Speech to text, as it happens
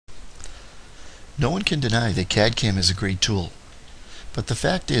No one can deny that CAD/CAM is a great tool, but the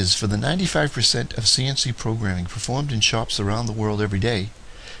fact is, for the 95% of CNC programming performed in shops around the world every day,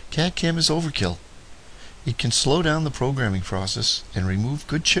 CAD/CAM is overkill. It can slow down the programming process and remove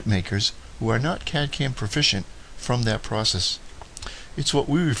good chip makers who are not CAD/CAM proficient from that process. It's what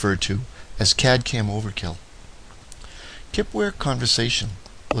we refer to as CAD/CAM overkill. Kipware Conversational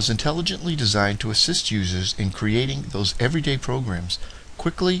was intelligently designed to assist users in creating those everyday programs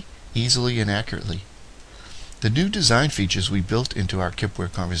quickly, easily, and accurately. The new design features we built into our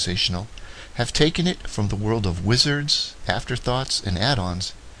Kipware Conversational have taken it from the world of wizards, afterthoughts, and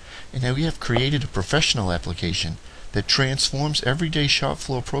add-ons, and now we have created a professional application that transforms everyday shop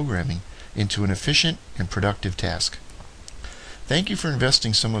floor programming into an efficient and productive task. Thank you for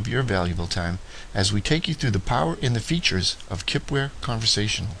investing some of your valuable time as we take you through the power and the features of Kipware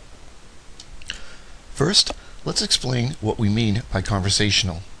Conversational. First, let's explain what we mean by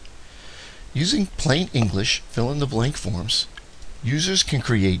conversational. Using plain English fill-in-the-blank forms, users can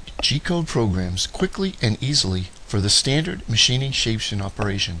create G-code programs quickly and easily for the standard machining shapes and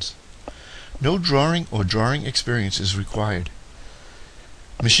operations. No drawing or drawing experience is required.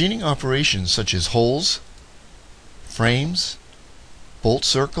 Machining operations such as holes, frames, bolt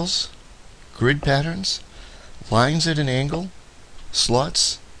circles, grid patterns, lines at an angle,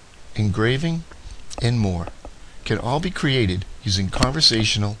 slots, engraving, and more can all be created using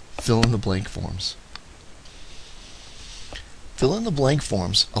conversational fill-in-the-blank forms. Fill-in-the-blank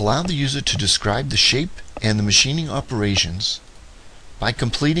forms allow the user to describe the shape and the machining operations by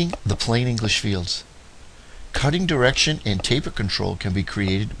completing the plain English fields. Cutting direction and taper control can be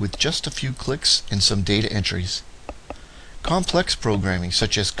created with just a few clicks and some data entries. Complex programming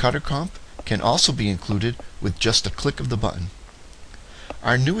such as cutter comp can also be included with just a click of the button.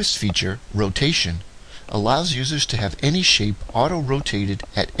 Our newest feature, rotation, allows users to have any shape auto-rotated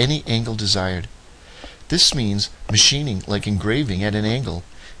at any angle desired. This means machining like engraving at an angle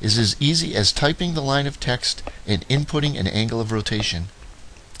is as easy as typing the line of text and inputting an angle of rotation.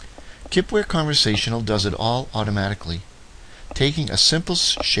 Kipware Conversational does it all automatically, taking a simple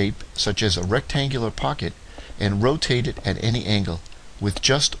shape such as a rectangular pocket and rotate it at any angle with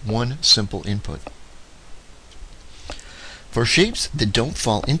just one simple input. For shapes that don't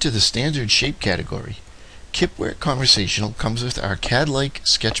fall into the standard shape category, Kipware Conversational comes with our CAD-like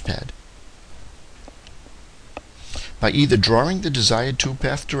sketchpad. By either drawing the desired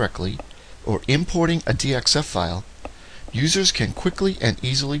toolpath directly or importing a DXF file, users can quickly and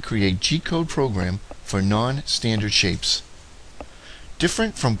easily create G-code program for non-standard shapes.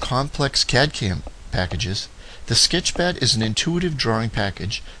 Different from complex CAD/CAM packages, the sketchpad is an intuitive drawing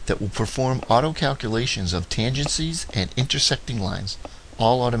package that will perform auto calculations of tangencies and intersecting lines,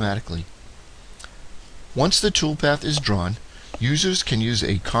 all automatically. Once the toolpath is drawn, users can use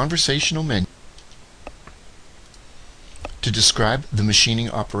a conversational menu to describe the machining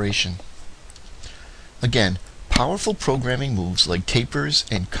operation. Again, powerful programming moves like tapers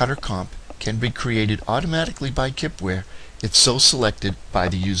and cutter comp can be created automatically by Kipware if so selected by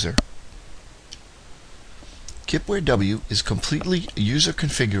the user. KipwareW is completely user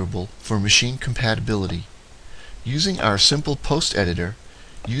configurable for machine compatibility. Using our simple post editor,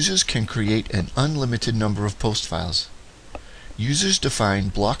 users can create an unlimited number of post files. Users define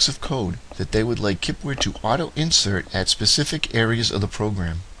blocks of code that they would like Kipware to auto-insert at specific areas of the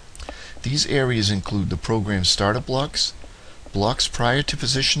program. These areas include the program startup blocks, blocks prior to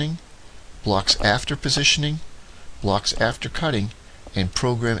positioning, blocks after positioning, blocks after cutting, and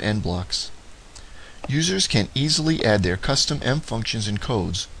program end blocks. Users can easily add their custom M functions and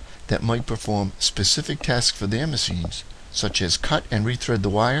codes that might perform specific tasks for their machines, such as cut and rethread the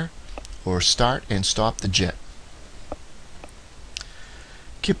wire, or start and stop the jet.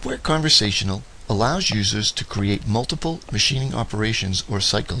 Kipware Conversational allows users to create multiple machining operations or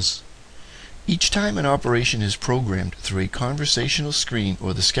cycles. Each time an operation is programmed through a conversational screen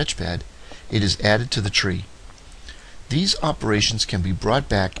or the sketchpad, it is added to the tree. These operations can be brought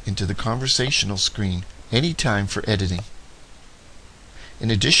back into the conversational screen anytime for editing. In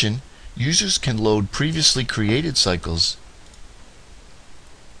addition, users can load previously created cycles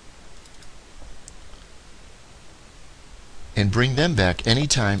and bring them back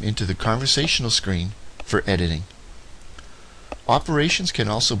anytime into the conversational screen for editing. Operations can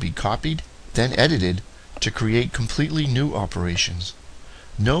also be copied, then edited to create completely new operations.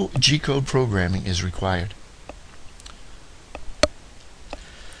 No G-code programming is required.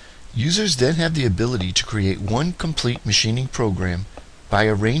 Users then have the ability to create one complete machining program by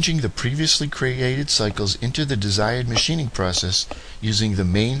arranging the previously created cycles into the desired machining process using the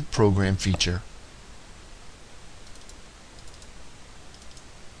main program feature.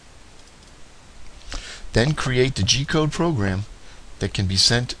 Then create the G-code program that can be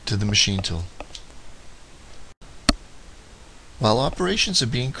sent to the machine tool. While operations are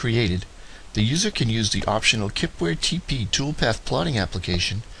being created, the user can use the optional KipwareTP Toolpath Plotting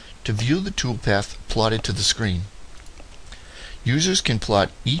application to view the toolpath plotted to the screen. Users can plot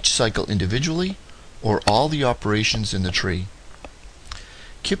each cycle individually or all the operations in the tree.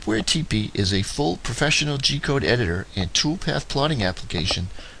 KipwareTP is a full professional G-code editor and toolpath plotting application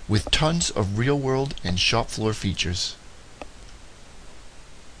with tons of real-world and shop floor features.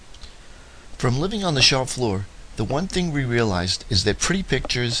 From living on the shop floor, the one thing we realized is that pretty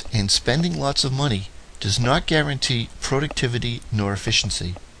pictures and spending lots of money does not guarantee productivity nor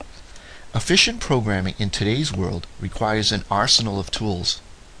efficiency. Efficient programming in today's world requires an arsenal of tools.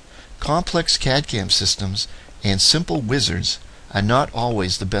 Complex CAD/CAM systems and simple wizards are not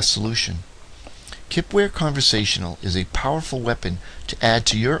always the best solution. Kipware Conversational is a powerful weapon to add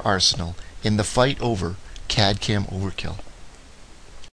to your arsenal in the fight over CAD/CAM overkill.